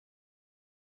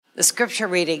The scripture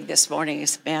reading this morning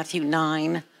is Matthew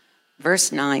 9,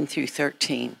 verse 9 through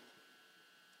 13.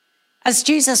 As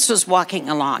Jesus was walking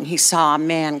along, he saw a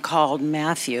man called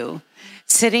Matthew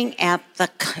sitting at the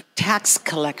tax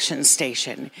collection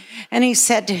station, and he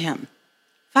said to him,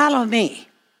 "Follow me."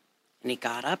 And he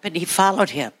got up and he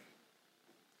followed him.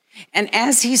 And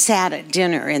as he sat at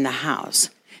dinner in the house,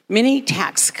 many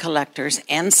tax collectors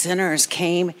and sinners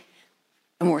came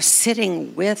and were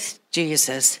sitting with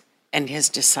Jesus and his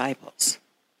disciples.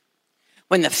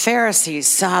 When the Pharisees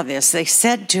saw this, they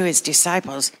said to his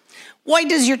disciples, "Why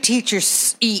does your teacher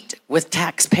eat with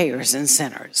taxpayers and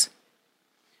sinners?"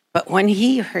 But when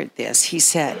he heard this, he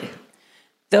said,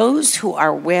 "Those who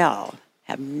are well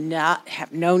have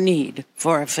no need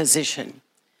for a physician,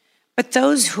 but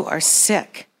those who are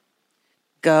sick.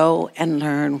 Go and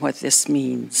learn what this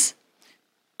means.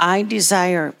 I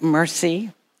desire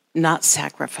mercy, not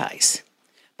sacrifice,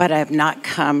 but I have not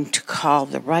come to call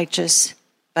the righteous,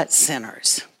 but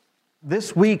sinners."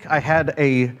 This week I had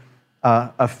a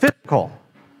physical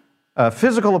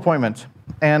appointment,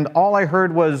 and all I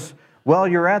heard was, "Well,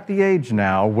 you're at the age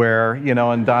now where,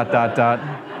 and ...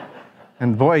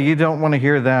 And boy, you don't want to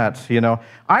hear that,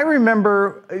 I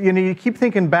remember, you keep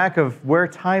thinking back of where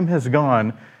time has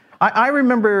gone. I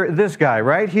remember this guy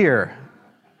right here.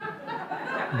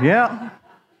 Yeah,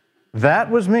 that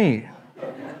was me.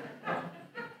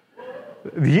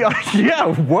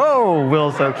 Yeah, whoa,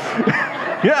 Wilson.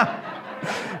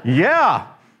 Yeah.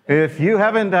 If you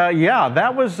haven't,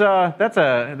 that's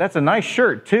a nice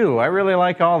shirt too. I really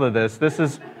like all of this.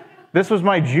 This was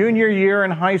my junior year in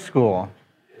high school.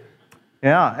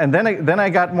 Yeah, and then I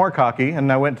got more cocky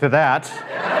and I went to that.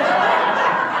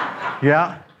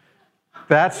 Yeah.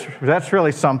 That's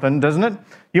really something, doesn't it?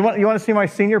 You want to see my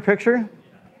senior picture?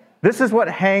 This is what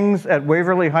hangs at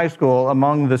Waverly High School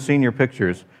among the senior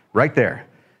pictures, right there.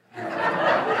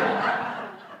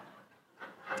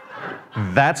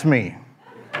 That's me.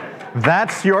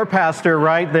 That's your pastor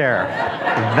right there.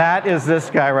 That is this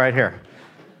guy right here.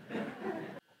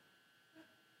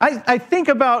 I think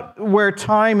about where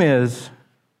time is,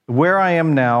 where I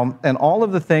am now, and all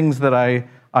of the things that I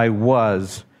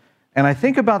was. And I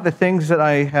think about the things that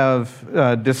I have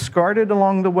discarded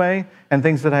along the way and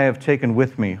things that I have taken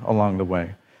with me along the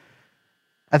way.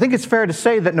 I think it's fair to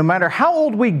say that no matter how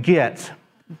old we get,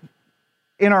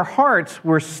 in our hearts,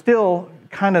 we're still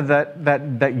kind of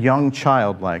that young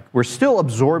child-like. We're still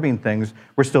absorbing things.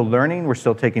 We're still learning. We're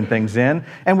still taking things in.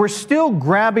 And we're still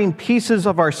grabbing pieces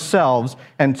of ourselves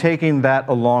and taking that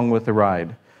along with the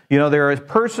ride. There are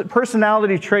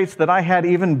personality traits that I had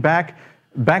even back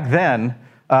then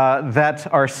that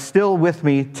are still with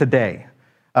me today.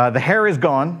 The hair is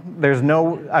gone.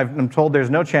 I'm told there's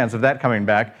no chance of that coming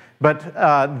back. But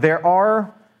there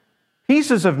are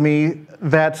pieces of me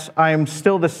that I'm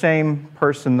still the same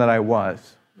person that I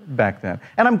was back then.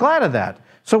 And I'm glad of that.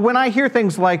 So when I hear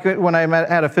things like when I'm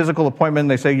at a physical appointment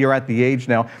and they say you're at the age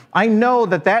now, I know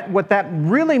that what that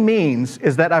really means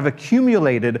is that I've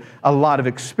accumulated a lot of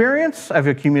experience, I've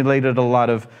accumulated a lot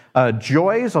of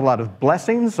joys, a lot of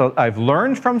blessings, so I've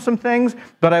learned from some things,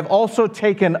 but I've also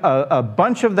taken a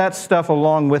bunch of that stuff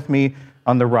along with me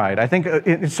on the ride. I think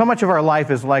so much of our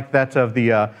life is like that of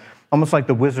almost like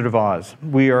the Wizard of Oz.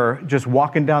 We are just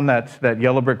walking down that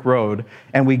yellow brick road,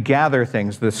 and we gather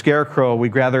things. The scarecrow, we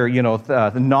gather,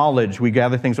 the knowledge. We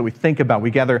gather things that we think about.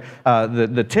 We gather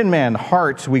the Tin Man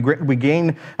heart. We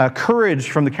gain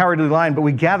courage from the Cowardly Lion, but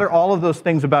we gather all of those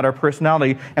things about our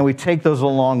personality, and we take those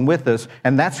along with us,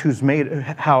 and that's who's made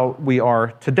how we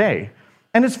are today.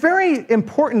 And it's very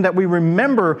important that we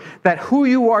remember that who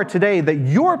you are today, that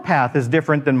your path is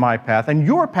different than my path, and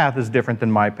your path is different than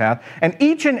my path. And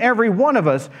each and every one of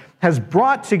us has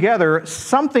brought together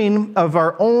something of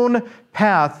our own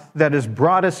path that has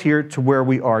brought us here to where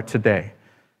we are today.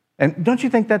 And don't you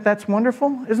think that that's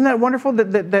wonderful? Isn't that wonderful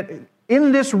that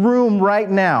in this room right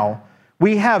now,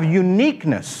 we have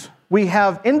uniqueness, we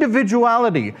have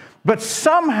individuality, but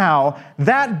somehow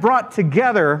that brought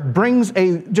together brings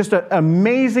just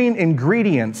amazing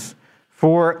ingredients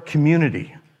for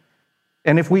community.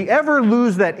 And if we ever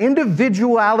lose that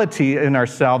individuality in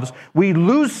ourselves, we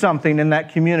lose something in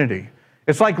that community.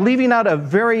 It's like leaving out a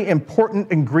very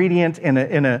important ingredient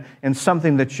in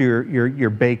something that you're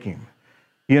baking.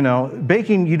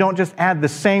 Baking, you don't just add the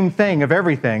same thing of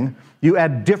everything, you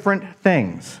add different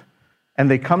things. And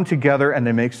they come together and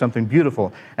they make something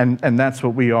beautiful. And that's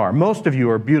what we are. Most of you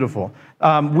are beautiful.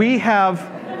 We have...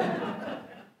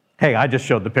 Hey, I just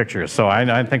showed the pictures, so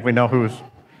I think we know who's...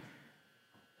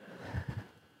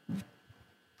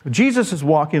 Jesus is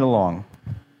walking along,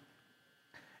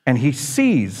 and he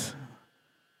sees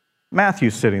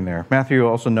Matthew's sitting there. Matthew,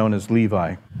 also known as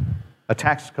Levi, a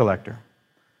tax collector.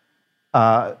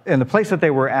 In the place that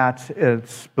they were at,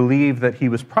 it's believed that he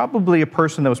was probably a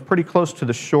person that was pretty close to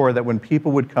the shore, that when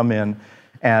people would come in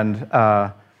and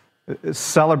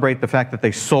celebrate the fact that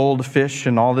they sold fish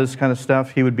and all this kind of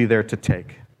stuff, he would be there to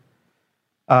take.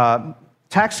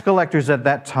 Tax collectors at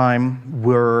that time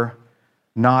were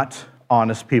not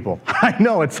honest people. I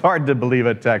know it's hard to believe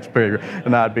a taxpayer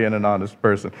not being an honest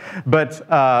person. But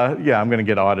yeah, I'm going to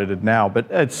get audited now. But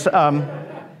it's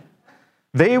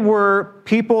they were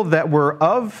people that were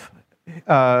of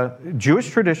Jewish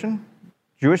tradition,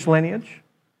 Jewish lineage,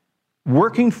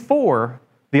 working for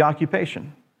the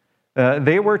occupation.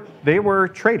 They were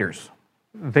traitors.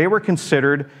 They were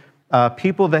considered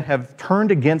people that have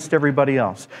turned against everybody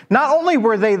else. Not only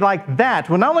were they like that,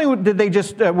 well, not only did they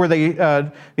just were they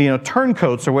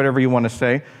turncoats or whatever you want to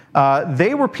say,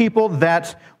 they were people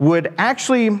that would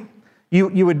actually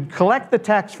you would collect the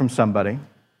tax from somebody.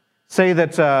 Say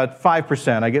that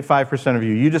 5%. I get 5% of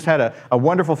you. You just had a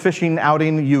wonderful fishing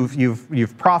outing.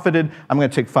 You've profited. I'm going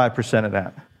to take 5% of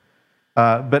that.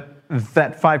 But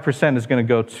that 5% is going to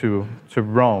go to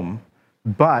Rome.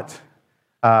 But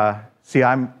see,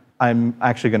 I'm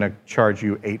actually going to charge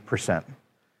you 8%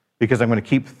 because I'm going to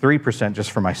keep 3%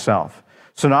 just for myself.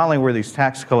 So not only were these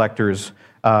tax collectors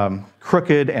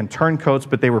crooked and turncoats,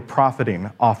 but they were profiting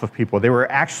off of people. They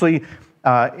were actually,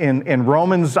 in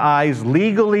Romans' eyes,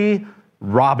 legally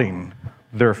robbing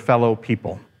their fellow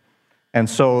people. And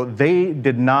so they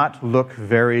did not look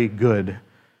very good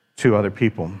to other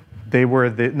people. They were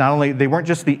they weren't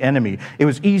just the enemy. It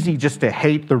was easy just to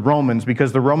hate the Romans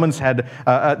because the Romans had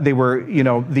they were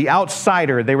the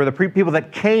outsider. They were the people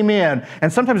that came in,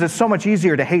 and sometimes it's so much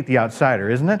easier to hate the outsider,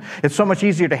 isn't it? It's so much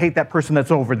easier to hate that person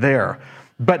that's over there.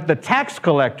 But the tax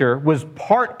collector was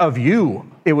part of you.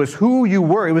 It was who you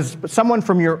were. It was someone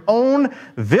from your own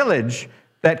village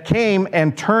that came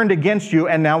and turned against you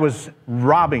and now was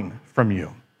robbing from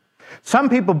you. Some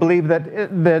people believe that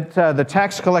the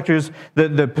tax collectors,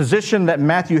 the position that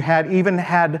Matthew had, he even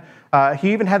had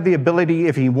the ability,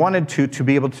 if he wanted to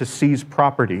be able to seize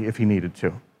property if he needed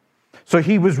to. So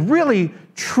he was really,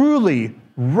 truly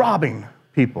robbing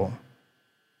people.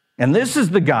 And this is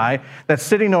the guy that's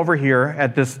sitting over here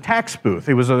at this tax booth.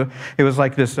 It was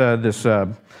like this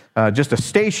just a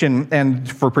station,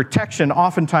 and for protection,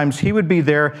 oftentimes he would be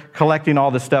there collecting all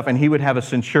this stuff, and he would have a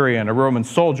centurion, a Roman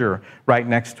soldier, right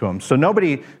next to him. So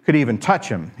nobody could even touch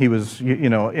him. He was,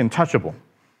 untouchable.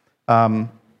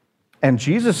 And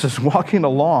Jesus is walking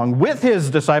along with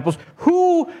his disciples,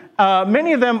 who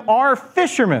many of them are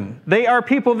fishermen. They are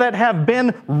people that have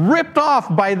been ripped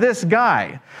off by this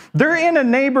guy. They're in a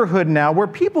neighborhood now where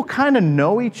people kind of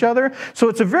know each other. So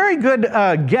it's a very good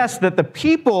guess that the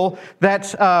people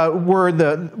that were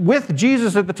with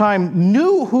Jesus at the time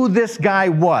knew who this guy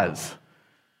was.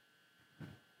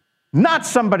 Not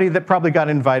somebody that probably got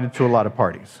invited to a lot of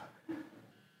parties.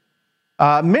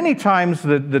 Many times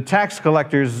the tax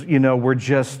collectors, were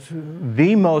just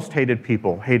the most hated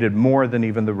people, hated more than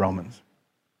even the Romans.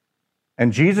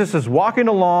 And Jesus is walking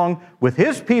along with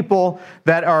his people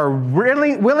that are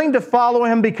really willing to follow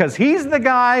him because he's the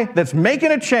guy that's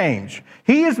making a change.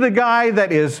 He is the guy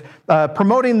that is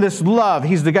promoting this love.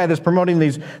 He's the guy that's promoting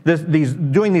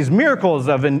doing these miracles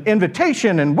of an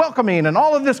invitation and welcoming and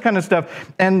all of this kind of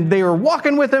stuff. And they are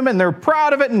walking with him and they're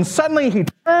proud of it. And suddenly he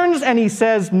turns and he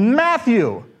says,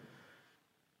 "Matthew."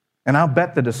 And I'll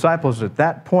bet the disciples at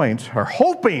that point are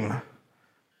hoping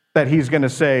that he's going to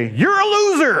say, "You're a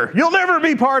loser. You'll never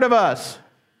be part of us."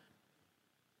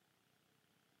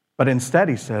 But instead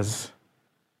he says,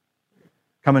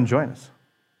 "Come and join us."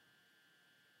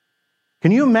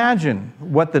 Can you imagine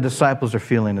what the disciples are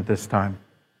feeling at this time?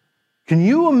 Can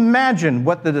you imagine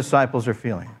what the disciples are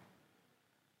feeling?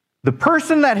 The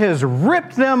person that has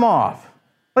ripped them off.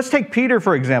 Let's take Peter,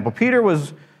 for example. Peter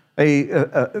was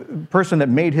a person that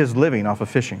made his living off of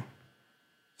fishing.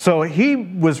 So he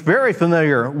was very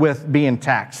familiar with being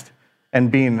taxed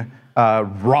and being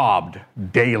robbed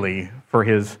daily for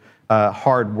his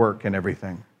hard work and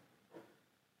everything.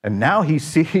 And now he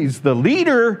sees the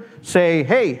leader say,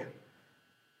 "Hey,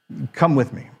 come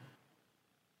with me."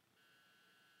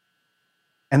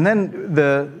 And then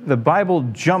the Bible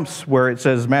jumps where it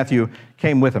says Matthew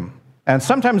came with him. And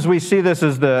sometimes we see this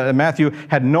as Matthew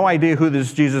had no idea who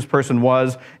this Jesus person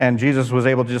was, and Jesus was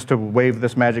able just to wave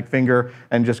this magic finger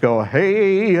and just go,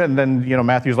 "Hey," and then,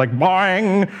 Matthew's like,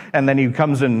 "Boing," and then he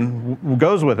comes and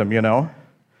goes with him,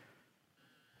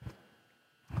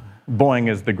 Boing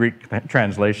is the Greek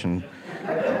translation.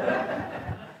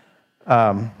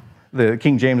 The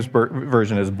King James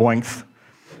version is boinks.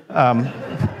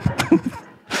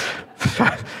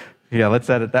 Yeah, let's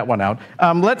edit that one out.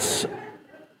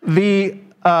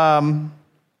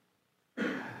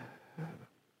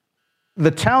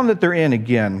 The town that they're in,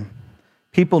 again,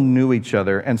 people knew each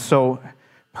other. And so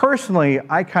personally,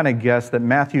 I kind of guess that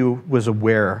Matthew was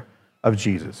aware of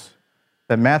Jesus,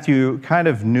 that Matthew kind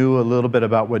of knew a little bit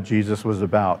about what Jesus was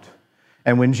about.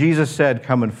 And when Jesus said,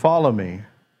 "Come and follow me,"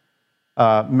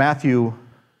 Matthew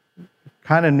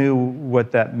kind of knew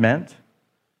what that meant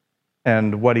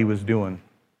and what he was doing.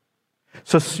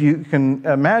 So you can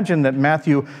imagine that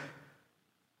Matthew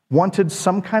wanted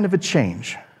some kind of a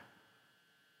change.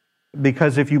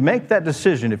 Because if you make that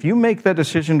decision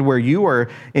to where you are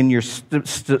in your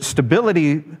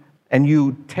stability and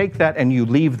you take that and you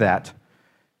leave that,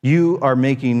 you are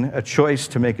making a choice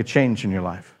to make a change in your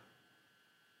life.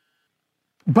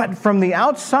 But from the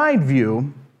outside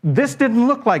view, this didn't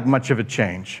look like much of a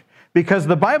change, because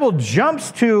the Bible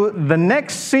jumps to the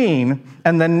next scene,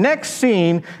 and the next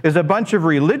scene is a bunch of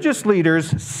religious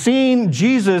leaders seeing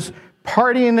Jesus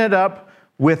partying it up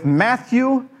with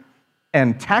Matthew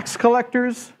and tax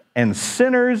collectors and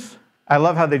sinners. I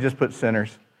love how they just put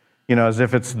sinners, as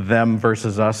if it's them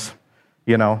versus us,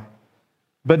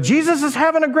 But Jesus is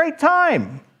having a great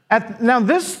time. Now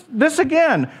this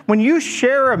again, when you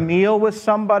share a meal with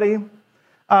somebody,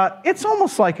 it's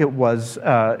almost like it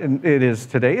is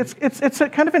today. It's a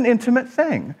kind of an intimate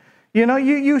thing.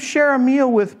 You share a meal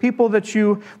with people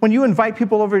when you invite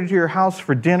people over to your house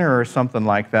for dinner or something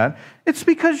like that, it's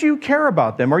because you care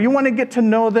about them or you want to get to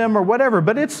know them or whatever,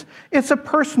 but it's a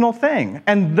personal thing.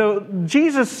 And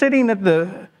Jesus sitting at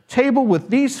the table with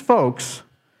these folks,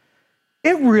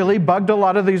 it really bugged a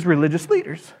lot of these religious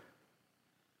leaders.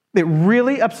 It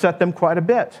really upset them quite a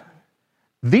bit.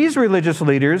 These religious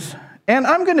leaders, and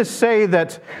I'm going to say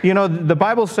that, the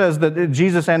Bible says that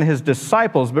Jesus and his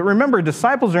disciples, but remember,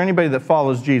 disciples are anybody that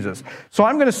follows Jesus. So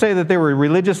I'm going to say that they were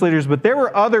religious leaders, but there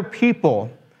were other people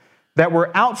that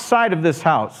were outside of this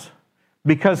house,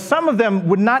 because some of them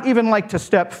would not even like to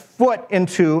step foot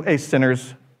into a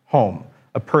sinner's home,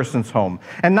 a person's home.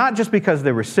 And not just because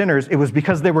they were sinners, it was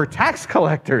because they were tax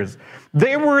collectors.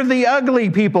 They were the ugly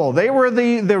people. They were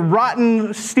the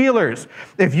rotten stealers.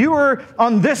 If you were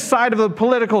on this side of the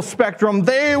political spectrum,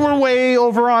 they were way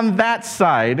over on that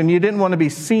side, and you didn't want to be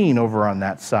seen over on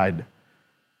that side.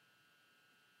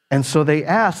 And so they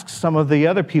asked some of the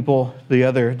other people, the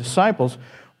other disciples,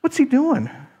 "What's he doing?"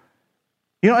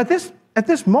 At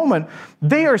this moment,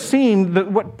 they are seeing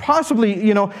what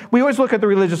possibly, we always look at the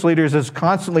religious leaders as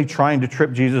constantly trying to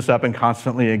trip Jesus up and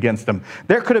constantly against him.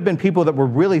 There could have been people that were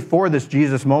really for this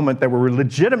Jesus moment that were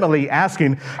legitimately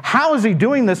asking, how is he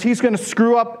doing this? He's going to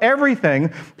screw up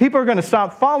everything. People are going to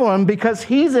stop following him because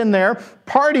he's in there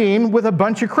partying with a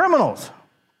bunch of criminals.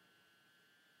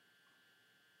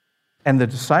 And the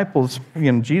disciples,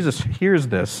 Jesus hears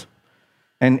this,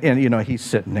 and he's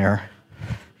sitting there.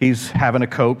 He's having a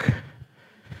Coke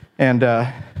and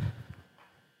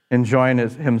enjoying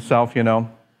himself,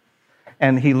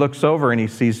 And he looks over and he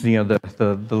sees,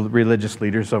 the religious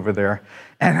leaders over there.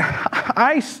 And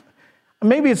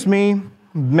maybe it's me,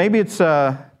 maybe it's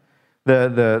the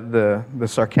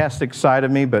sarcastic side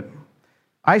of me, but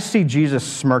I see Jesus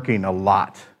smirking a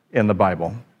lot in the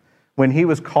Bible. When he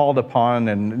was called upon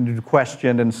and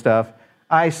questioned and stuff,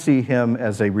 I see him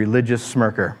as a religious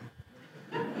smirker.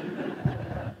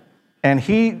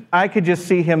 And I could just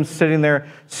see him sitting there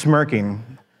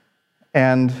smirking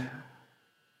and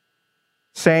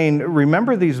saying,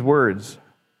 remember these words,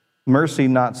 mercy,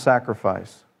 not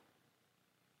sacrifice.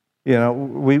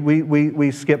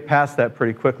 We skip past that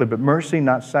pretty quickly, but mercy,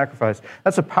 not sacrifice.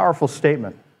 That's a powerful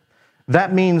statement.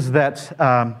 That means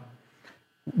that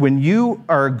when you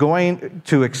are going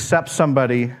to accept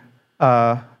somebody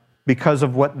because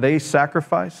of what they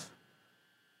sacrifice,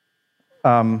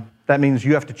 that means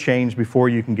you have to change before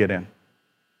you can get in.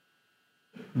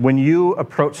 When you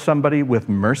approach somebody with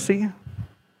mercy,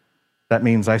 that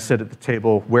means I sit at the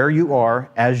table where you are,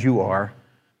 as you are,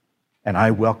 and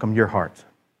I welcome your heart.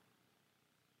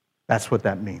 That's what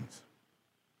that means.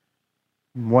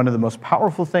 One of the most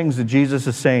powerful things that Jesus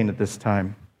is saying at this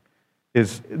time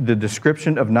is the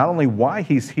description of not only why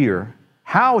he's here,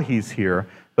 how he's here,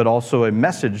 but also a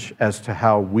message as to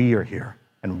how we are here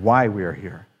and why we are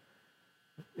here.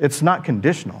 It's not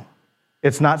conditional.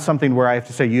 It's not something where I have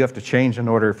to say, you have to change in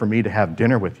order for me to have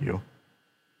dinner with you.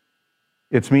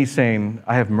 It's me saying,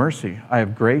 I have mercy, I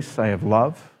have grace, I have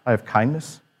love, I have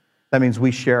kindness. That means we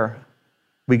share,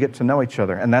 we get to know each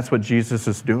other. And that's what Jesus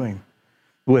is doing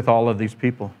with all of these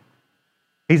people.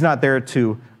 He's not there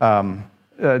to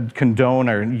condone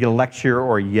or lecture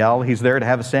or yell. He's there to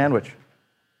have a sandwich,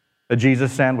 a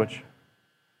Jesus sandwich,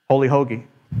 holy hoagie.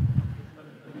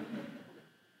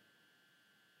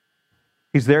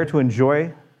 He's there to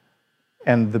enjoy,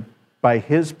 and by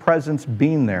his presence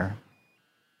being there,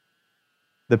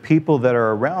 the people that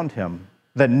are around him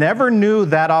that never knew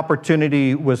that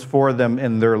opportunity was for them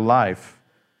in their life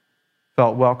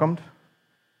felt welcomed,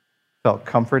 felt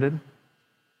comforted,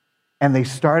 and they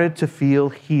started to feel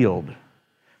healed.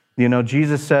 You know,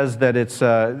 Jesus says that it's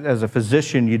as a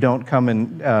physician, you don't come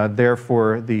in there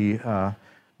for the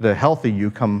healthy,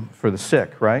 you come for the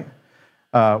sick, right?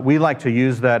 We like to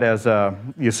use that as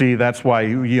you see, that's why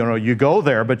you go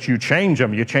there, but you change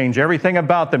them. You change everything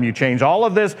about them. You change all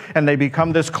of this, and they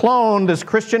become this clone, this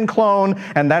Christian clone,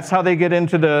 and that's how they get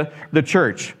into the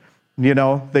church. You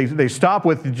know, they stop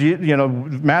with,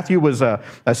 Matthew was a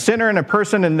sinner and a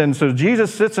person, and then so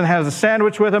Jesus sits and has a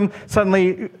sandwich with him.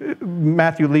 Suddenly,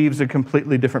 Matthew leaves a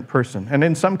completely different person. And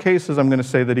in some cases, I'm going to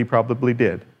say that he probably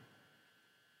did.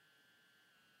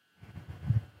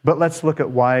 But let's look at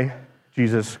why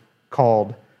Jesus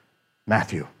called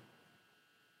Matthew.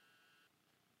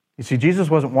 You see, Jesus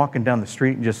wasn't walking down the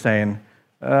street and just saying,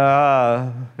 you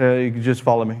can just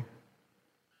follow me.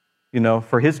 You know,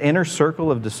 for his inner circle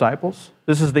of disciples,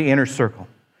 this is the inner circle,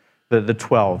 the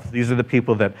 12. These are the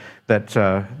people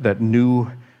that knew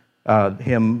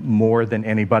him more than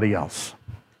anybody else.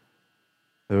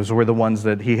 Those were the ones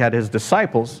that he had his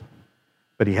disciples,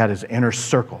 but he had his inner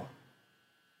circle.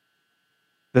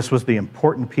 This was the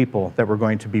important people that were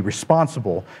going to be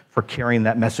responsible for carrying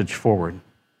that message forward.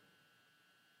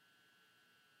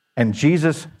 And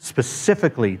Jesus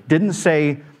specifically didn't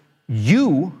say,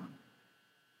 you,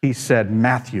 he said,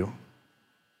 Matthew,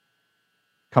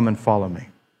 come and follow me.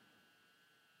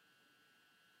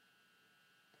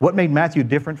 What made Matthew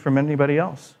different from anybody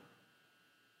else?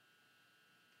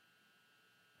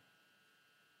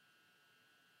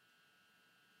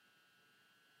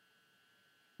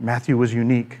 Matthew was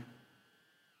unique,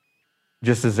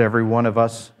 just as every one of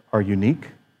us are unique.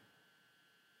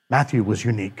 Matthew was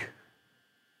unique.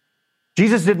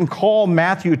 Jesus didn't call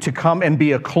Matthew to come and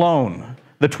be a clone.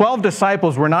 The 12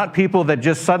 disciples were not people that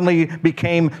just suddenly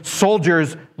became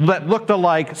soldiers that looked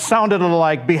alike, sounded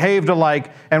alike, behaved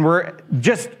alike, and were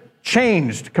just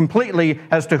changed completely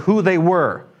as to who they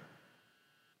were.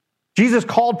 Jesus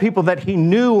called people that he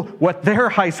knew what their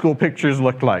high school pictures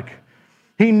looked like.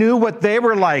 He knew what they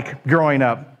were like growing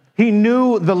up. He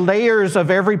knew the layers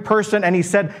of every person, and he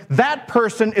said, that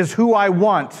person is who I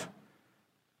want.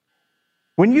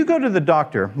 When you go to the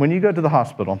doctor, when you go to the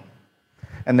hospital,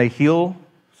 and they heal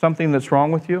something that's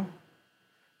wrong with you,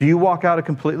 do you walk out a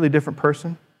completely different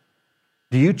person?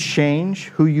 Do you change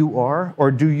who you are?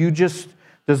 Or does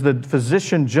the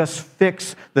physician just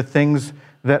fix the things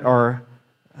that are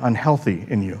unhealthy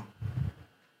in you?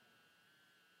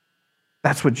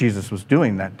 That's what Jesus was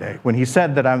doing that day. When he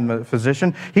said that I'm a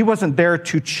physician, he wasn't there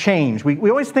to change. We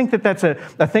always think that that's a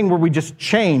thing where we just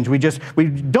change. We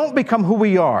don't become who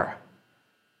we are.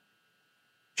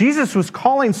 Jesus was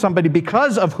calling somebody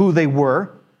because of who they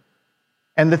were,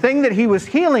 and the thing that he was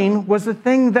healing was the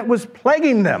thing that was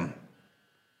plaguing them.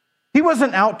 He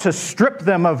wasn't out to strip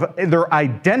them of their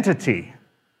identity.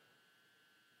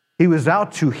 He was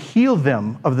out to heal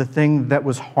them of the thing that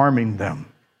was harming them.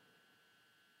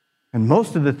 And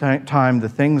most of the time, the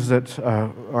things that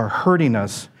are hurting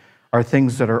us are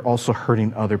things that are also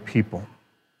hurting other people.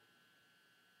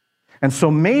 And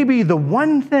so maybe the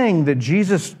one thing that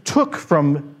Jesus took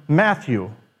from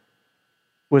Matthew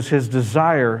was his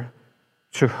desire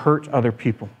to hurt other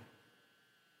people,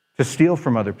 to steal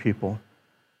from other people,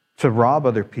 to rob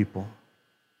other people.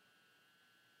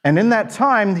 And in that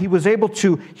time, he was able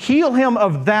to heal him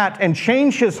of that and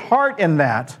change his heart in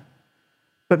that.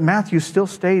 But Matthew still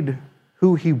stayed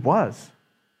who he was.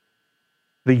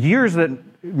 The years that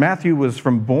Matthew was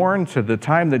from born to the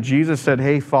time that Jesus said,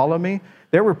 hey, follow me,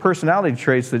 there were personality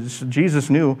traits that Jesus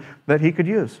knew that he could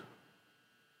use.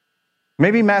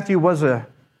 Maybe Matthew was a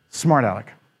smart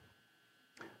aleck.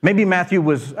 Maybe Matthew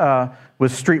was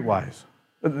streetwise,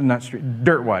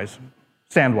 dirtwise,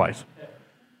 sandwise,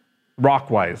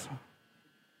 rockwise.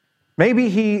 Maybe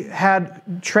he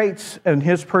had traits in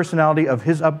his personality of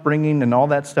his upbringing and all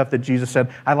that stuff that Jesus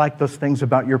said, I like those things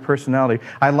about your personality.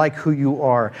 I like who you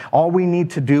are. All we need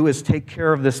to do is take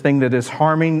care of this thing that is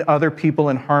harming other people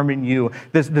and harming you.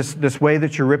 This way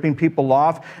that you're ripping people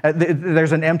off,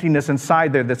 there's an emptiness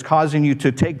inside there that's causing you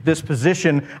to take this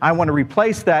position. I want to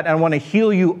replace that, and I want to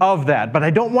heal you of that. But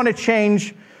I don't want to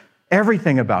change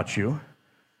everything about you,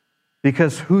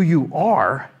 because who you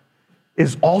are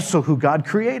is also who God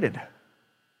created.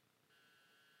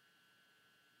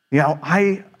 You know,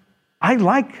 I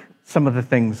like some of the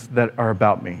things that are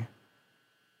about me.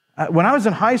 When I was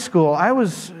in high school, I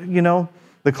was,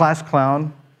 the class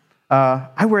clown.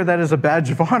 I wear that as a badge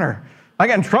of honor. I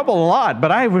got in trouble a lot,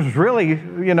 but I was really,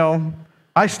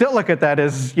 I still look at that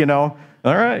as, all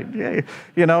right,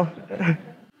 yeah,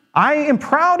 I am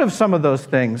proud of some of those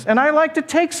things, and I like to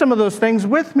take some of those things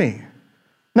with me.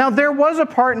 Now, there was a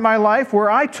part in my life where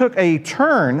I took a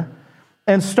turn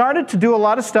and started to do a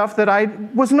lot of stuff that I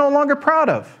was no longer proud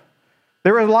of.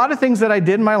 There were a lot of things that I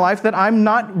did in my life that I'm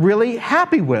not really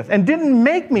happy with and didn't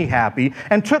make me happy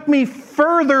and took me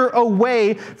further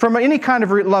away from any kind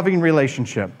of loving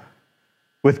relationship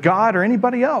with God or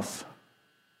anybody else.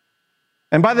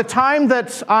 And by the time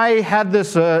that I had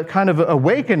this kind of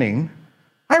awakening,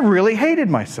 I really hated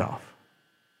myself.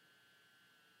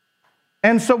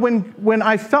 And so when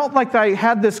I felt like I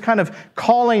had this kind of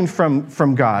calling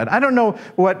from God, I don't know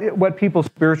what people's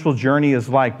spiritual journey is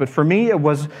like, but for me, it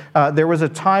was there was a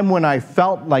time when I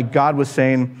felt like God was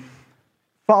saying,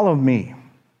 follow me.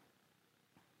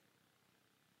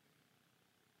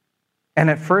 And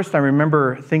at first, I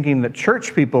remember thinking that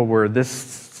church people were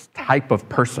this type of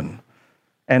person.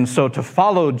 And so to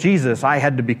follow Jesus, I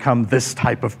had to become this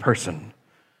type of person,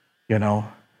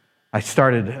 I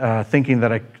started thinking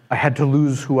that I had to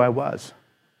lose who I was.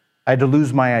 I had to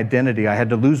lose my identity. I had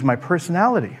to lose my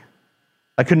personality.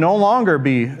 I could no longer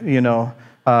be,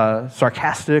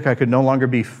 sarcastic. I could no longer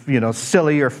be,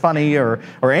 silly or funny or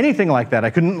anything like that. I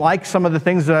couldn't like some of the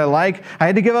things that I like. I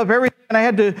had to give up everything, and I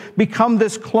had to become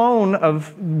this clone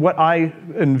of what I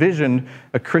envisioned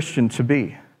a Christian to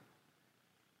be.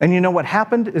 And you know what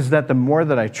happened is that the more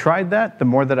that I tried that, the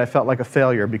more that I felt like a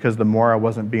failure, because the more I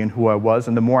wasn't being who I was,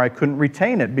 and the more I couldn't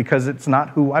retain it because it's not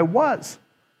who I was.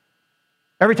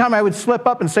 Every time I would slip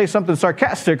up and say something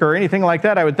sarcastic or anything like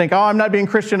that, I would think, I'm not being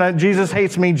Christian. Jesus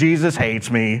hates me. Jesus hates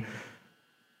me. It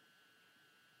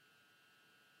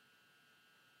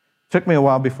took me a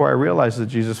while before I realized that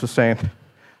Jesus was saying,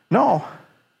 no,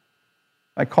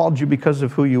 I called you because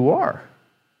of who you are.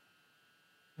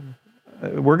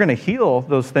 We're going to heal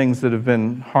those things that have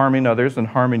been harming others and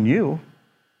harming you.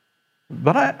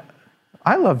 But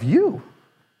I love you.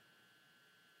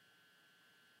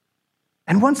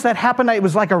 And once that happened, it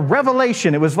was like a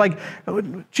revelation. It was like,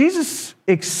 Jesus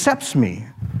accepts me.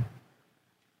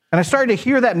 And I started to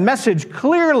hear that message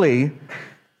clearly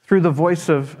through the voice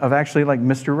of actually like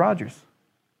Mr. Rogers.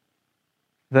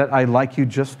 That I like you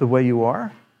just the way you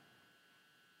are.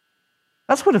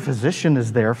 That's what a physician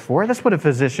is there for. That's what a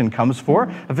physician comes for.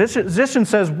 A physician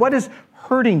says, what is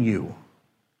hurting you?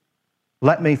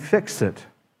 Let me fix it.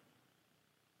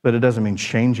 But it doesn't mean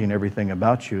changing everything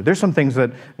about you. There's some things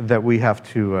that we have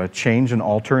to change and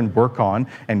alter and work on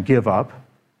and give up.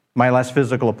 My last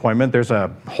physical appointment, there's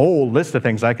a whole list of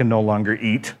things I can no longer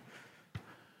eat.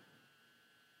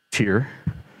 Tear.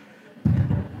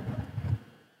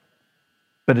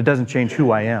 But it doesn't change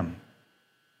who I am.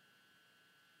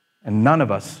 And none of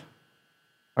us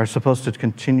are supposed to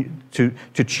continue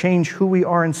to change who we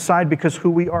are inside, because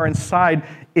who we are inside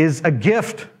is a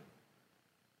gift.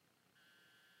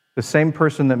 The same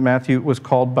person that Matthew was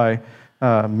called by,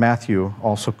 Matthew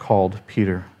also called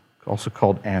Peter, also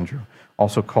called Andrew,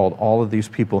 also called all of these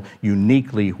people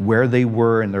uniquely where they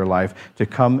were in their life to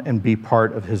come and be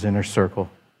part of his inner circle.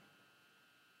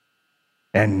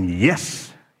 And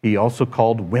yes, he also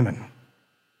called women.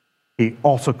 He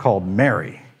also called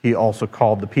Mary. He also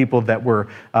called the people that were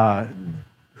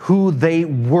who they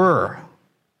were.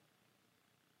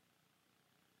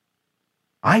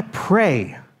 I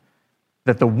pray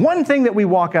that the one thing that we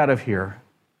walk out of here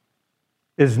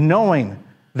is knowing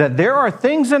that there are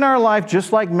things in our life,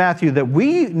 just like Matthew, that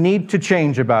we need to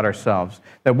change about ourselves,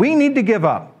 that we need to give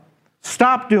up,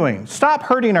 stop doing, stop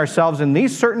hurting ourselves in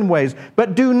these certain ways,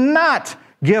 but do not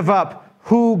give up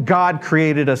who God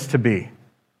created us to be.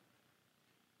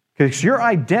 Because your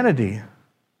identity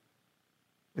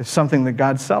is something that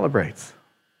God celebrates.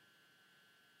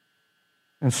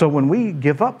 And so when we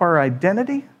give up our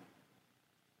identity,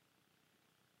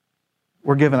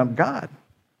 we're giving up God.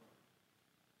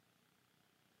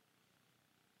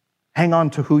 Hang on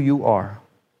to who you are.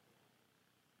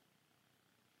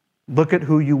 Look at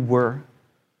who you were,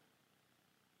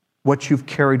 what you've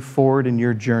carried forward in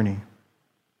your journey,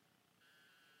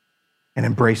 and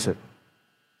embrace it,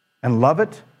 and love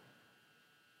it,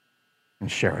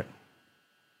 and share it.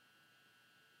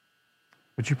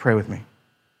 Would you pray with me?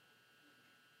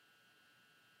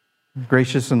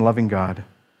 Gracious and loving God,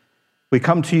 we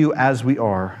come to you as we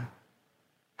are.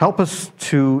 Help us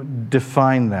to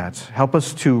define that. Help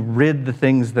us to rid the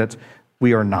things that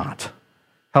we are not.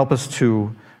 Help us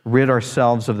to rid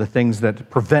ourselves of the things that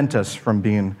prevent us from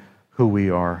being who we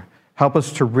are. Help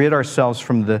us to rid ourselves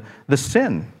from the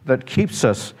sin that keeps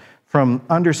us from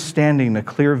understanding a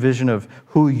clear vision of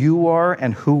who you are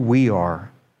and who we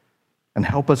are. And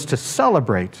help us to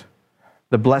celebrate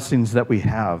the blessings that we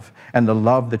have and the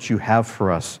love that you have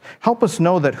for us. Help us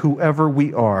know that whoever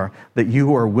we are, that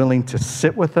you are willing to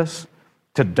sit with us,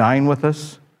 to dine with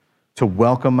us, to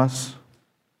welcome us,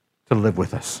 to live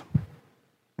with us.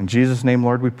 In Jesus' name,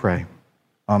 Lord, we pray.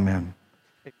 Amen.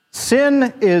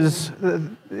 Sin is,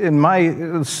 in my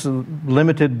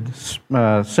limited,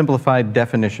 simplified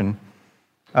definition,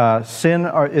 sin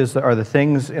are the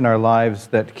things in our lives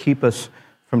that keep us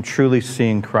from truly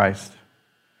seeing Christ.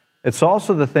 It's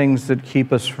also the things that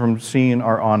keep us from seeing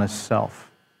our honest self.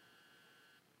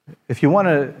 If you want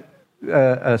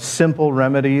a simple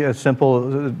remedy, a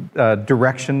simple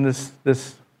direction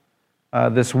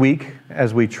this week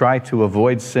as we try to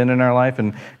avoid sin in our life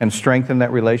and strengthen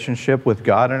that relationship with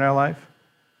God in our life,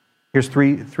 here's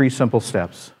three simple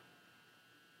steps.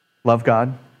 Love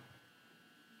God.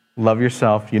 Love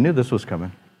yourself. You knew this was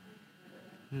coming.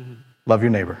 Love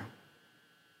your neighbor.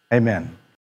 Amen.